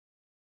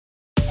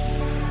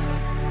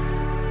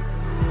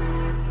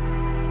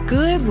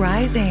Good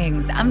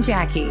risings. I'm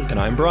Jackie. And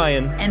I'm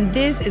Brian. And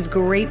this is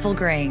Grateful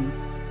Grains.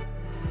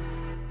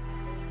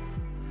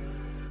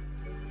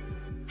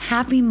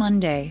 Happy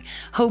Monday.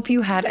 Hope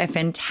you had a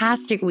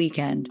fantastic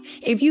weekend.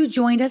 If you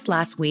joined us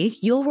last week,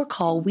 you'll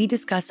recall we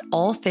discussed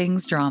all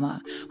things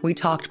drama. We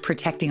talked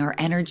protecting our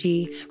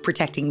energy,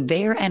 protecting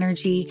their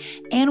energy,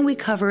 and we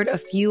covered a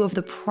few of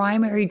the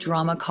primary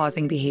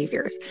drama-causing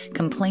behaviors,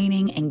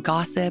 complaining and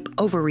gossip,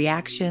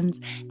 overreactions,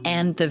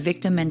 and the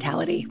victim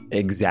mentality.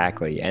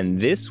 Exactly.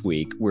 And this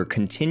week, we're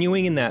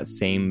continuing in that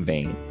same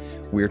vein.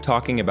 We're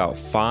talking about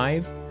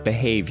 5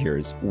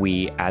 behaviors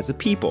we, as a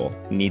people,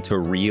 need to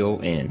reel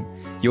in.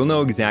 You'll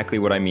know exactly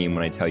what I mean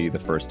when I tell you the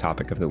first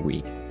topic of the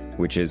week,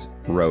 which is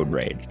road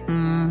rage.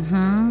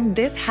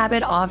 This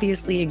habit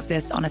obviously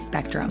exists on a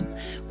spectrum.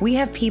 We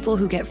have people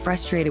who get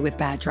frustrated with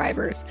bad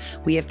drivers.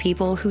 We have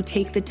people who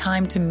take the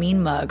time to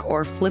mean mug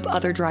or flip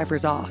other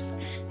drivers off.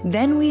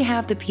 Then we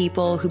have the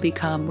people who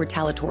become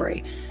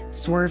retaliatory,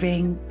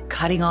 swerving,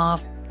 cutting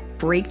off,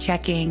 brake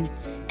checking,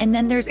 and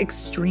then there's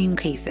extreme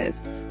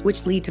cases,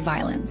 which lead to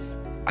violence.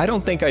 I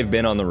don't think I've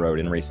been on the road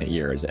in recent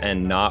years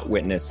and not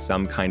witnessed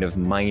some kind of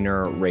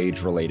minor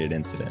rage-related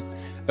incident.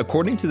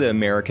 According to the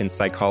American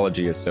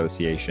Psychology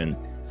Association,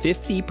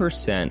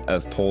 50%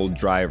 of polled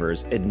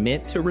drivers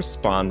admit to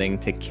responding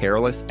to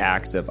careless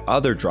acts of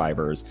other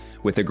drivers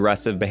with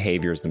aggressive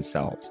behaviors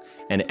themselves.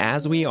 And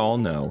as we all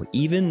know,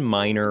 even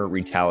minor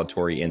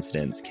retaliatory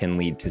incidents can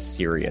lead to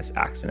serious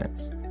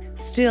accidents.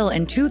 Still,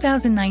 in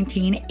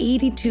 2019,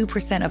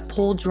 82% of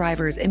polled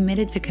drivers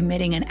admitted to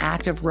committing an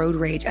act of road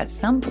rage at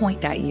some point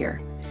that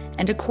year.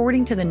 And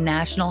according to the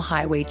National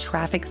Highway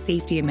Traffic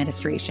Safety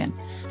Administration,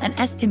 an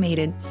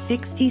estimated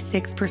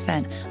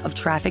 66% of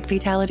traffic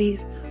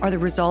fatalities are the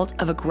result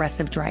of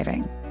aggressive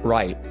driving.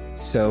 Right.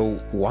 So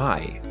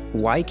why?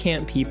 Why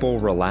can't people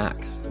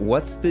relax?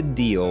 What's the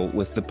deal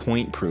with the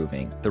point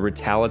proving, the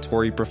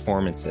retaliatory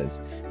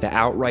performances, the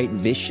outright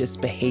vicious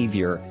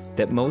behavior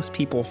that most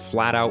people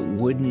flat out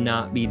would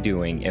not be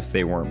doing if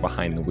they weren't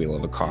behind the wheel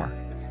of a car?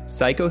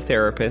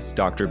 Psychotherapist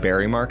Dr.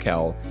 Barry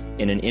Markel,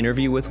 in an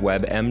interview with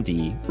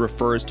WebMD,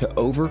 refers to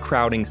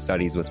overcrowding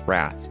studies with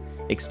rats,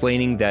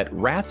 explaining that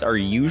rats are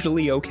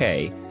usually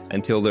okay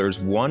until there's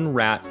one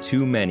rat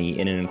too many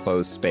in an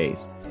enclosed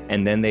space,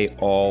 and then they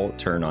all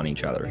turn on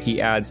each other.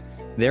 He adds,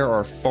 there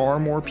are far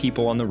more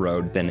people on the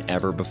road than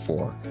ever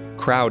before.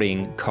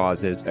 Crowding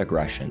causes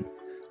aggression.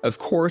 Of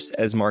course,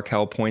 as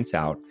Markel points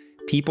out,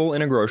 people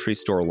in a grocery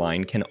store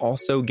line can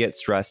also get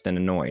stressed and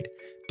annoyed.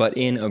 But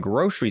in a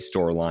grocery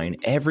store line,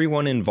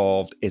 everyone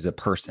involved is a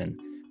person.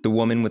 The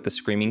woman with the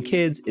screaming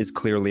kids is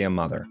clearly a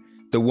mother.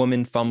 The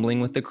woman fumbling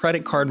with the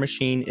credit card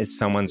machine is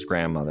someone's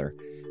grandmother.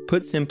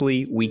 Put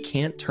simply, we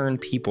can't turn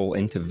people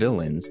into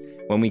villains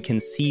when we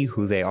can see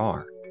who they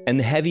are. And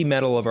the heavy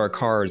metal of our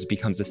cars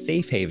becomes a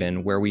safe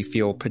haven where we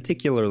feel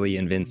particularly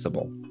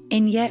invincible.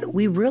 And yet,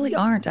 we really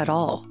aren't at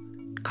all.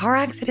 Car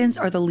accidents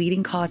are the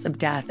leading cause of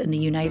death in the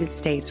United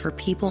States for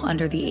people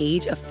under the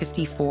age of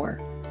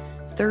 54.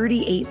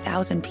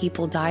 38,000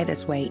 people die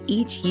this way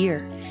each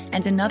year,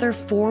 and another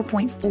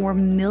 4.4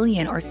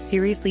 million are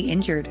seriously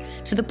injured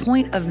to the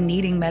point of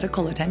needing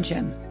medical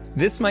attention.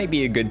 This might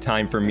be a good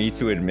time for me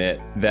to admit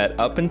that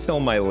up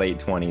until my late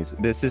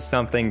 20s, this is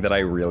something that I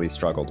really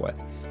struggled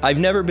with. I've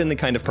never been the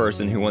kind of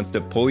person who wants to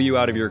pull you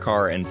out of your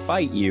car and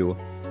fight you,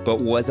 but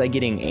was I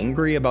getting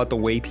angry about the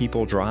way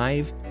people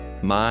drive?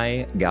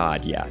 My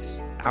God,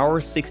 yes.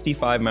 Our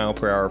 65 mile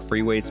per hour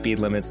freeway speed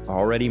limits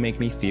already make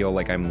me feel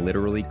like I'm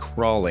literally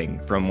crawling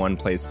from one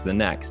place to the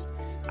next.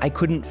 I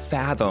couldn't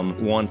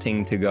fathom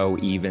wanting to go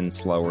even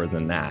slower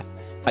than that.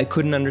 I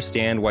couldn't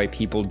understand why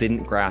people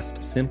didn't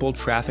grasp simple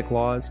traffic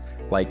laws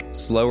like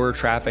slower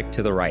traffic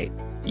to the right.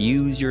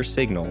 Use your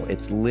signal.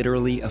 It's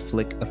literally a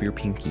flick of your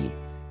pinky.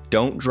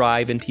 Don't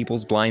drive in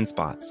people's blind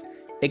spots.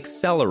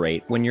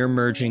 Accelerate when you're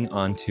merging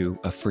onto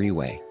a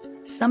freeway.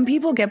 Some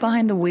people get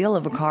behind the wheel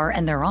of a car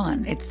and they're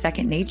on. It's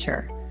second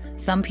nature.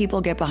 Some people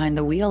get behind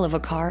the wheel of a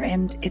car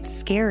and it's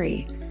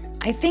scary.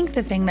 I think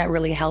the thing that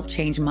really helped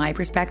change my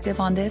perspective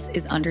on this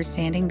is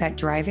understanding that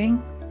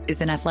driving is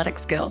an athletic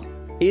skill.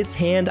 It's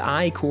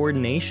hand-eye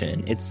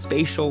coordination, it's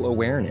spatial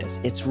awareness,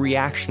 it's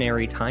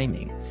reactionary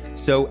timing.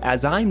 So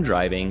as I'm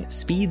driving,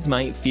 speeds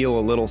might feel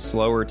a little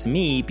slower to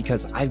me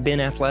because I've been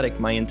athletic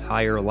my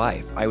entire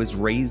life. I was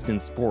raised in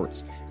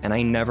sports and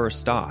I never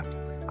stopped.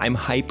 I'm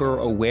hyper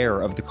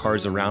aware of the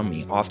cars around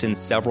me, often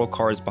several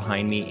cars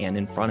behind me and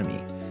in front of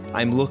me.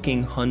 I'm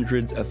looking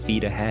hundreds of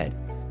feet ahead.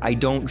 I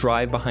don't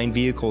drive behind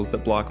vehicles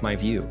that block my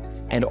view.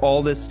 And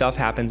all this stuff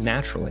happens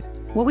naturally.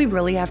 What we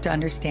really have to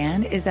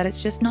understand is that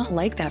it's just not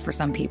like that for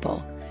some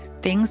people.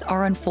 Things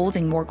are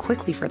unfolding more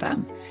quickly for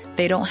them.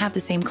 They don't have the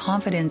same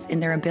confidence in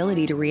their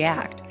ability to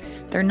react.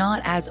 They're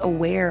not as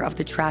aware of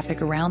the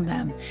traffic around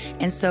them.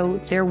 And so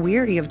they're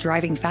weary of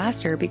driving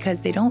faster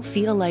because they don't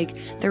feel like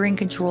they're in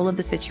control of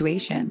the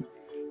situation.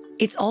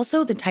 It's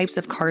also the types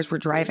of cars we're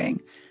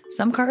driving.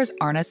 Some cars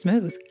aren't as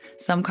smooth.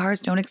 Some cars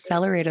don't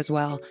accelerate as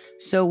well.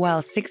 So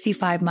while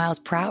 65 miles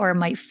per hour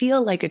might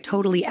feel like a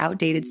totally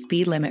outdated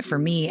speed limit for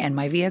me and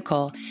my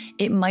vehicle,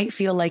 it might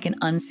feel like an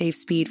unsafe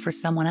speed for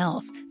someone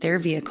else, their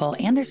vehicle,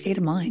 and their state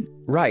of mind.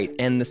 Right,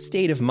 and the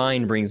state of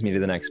mind brings me to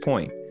the next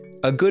point.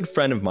 A good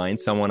friend of mine,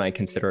 someone I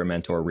consider a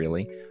mentor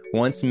really,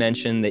 once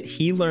mentioned that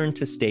he learned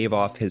to stave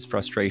off his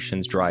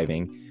frustrations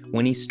driving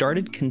when he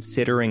started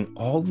considering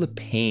all the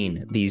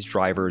pain these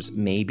drivers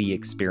may be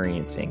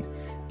experiencing.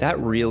 That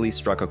really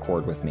struck a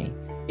chord with me.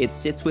 It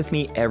sits with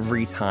me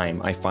every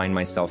time I find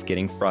myself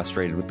getting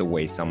frustrated with the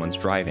way someone's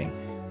driving.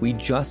 We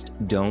just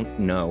don't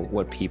know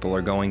what people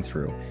are going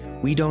through.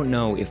 We don't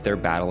know if they're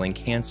battling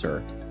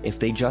cancer, if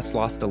they just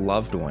lost a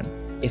loved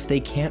one, if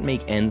they can't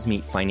make ends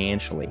meet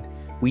financially.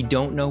 We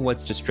don't know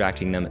what's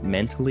distracting them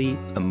mentally,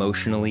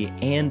 emotionally,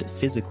 and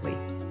physically.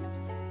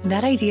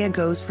 That idea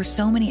goes for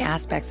so many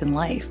aspects in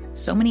life,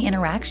 so many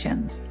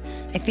interactions.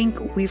 I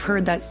think we've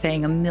heard that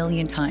saying a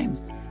million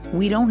times.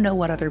 We don't know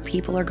what other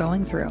people are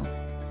going through.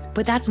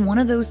 But that's one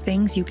of those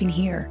things you can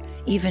hear,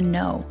 even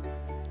know,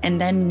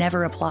 and then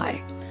never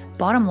apply.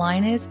 Bottom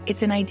line is,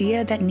 it's an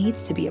idea that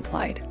needs to be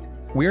applied.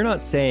 We're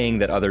not saying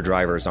that other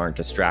drivers aren't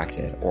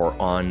distracted or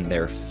on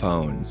their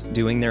phones,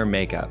 doing their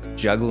makeup,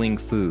 juggling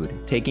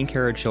food, taking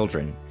care of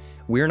children.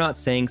 We're not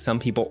saying some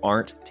people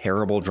aren't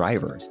terrible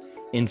drivers.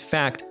 In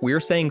fact, we're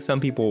saying some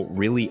people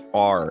really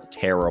are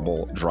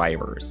terrible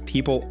drivers.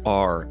 People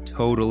are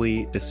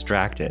totally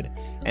distracted,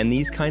 and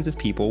these kinds of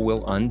people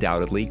will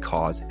undoubtedly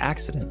cause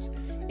accidents.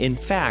 In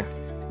fact,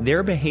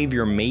 their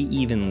behavior may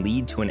even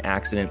lead to an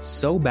accident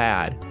so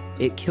bad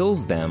it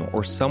kills them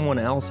or someone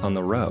else on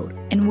the road.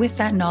 And with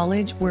that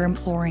knowledge, we're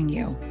imploring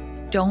you,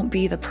 don't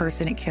be the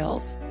person it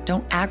kills.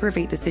 Don't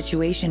aggravate the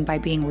situation by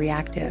being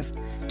reactive.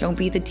 Don't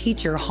be the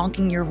teacher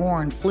honking your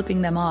horn,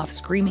 flipping them off,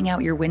 screaming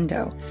out your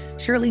window.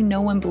 Surely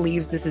no one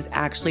believes this is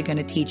actually going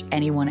to teach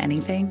anyone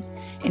anything.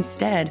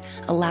 Instead,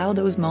 allow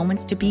those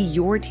moments to be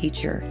your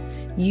teacher.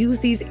 Use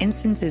these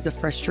instances of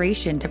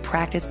frustration to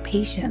practice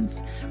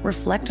patience.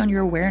 Reflect on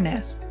your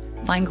awareness.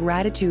 Find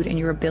gratitude in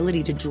your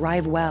ability to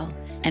drive well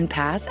and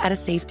pass at a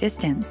safe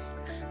distance.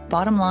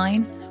 Bottom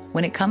line,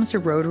 when it comes to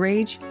road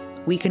rage,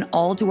 we can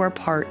all do our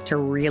part to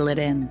reel it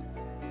in.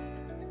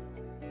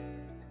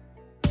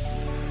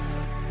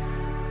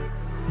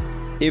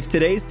 If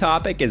today's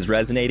topic is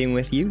resonating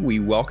with you,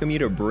 we welcome you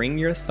to bring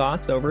your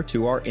thoughts over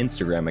to our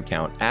Instagram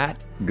account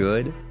at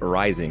Good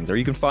Risings, or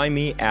you can find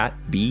me at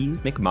B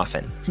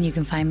McMuffin. And you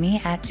can find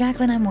me at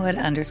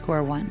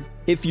JacquelineMWood_1.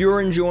 If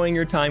you're enjoying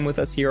your time with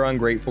us here on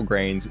Grateful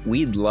Grains,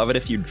 we'd love it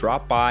if you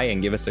drop by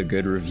and give us a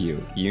good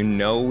review. You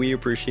know we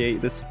appreciate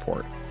the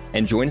support.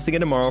 And join us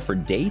again tomorrow for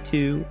day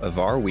 2 of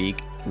our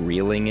week,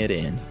 Reeling It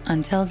In.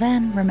 Until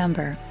then,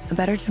 remember, a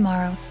better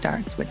tomorrow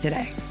starts with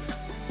today.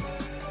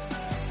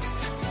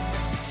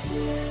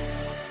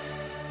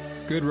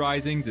 Good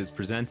Risings is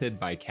presented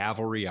by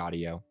Cavalry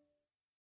Audio.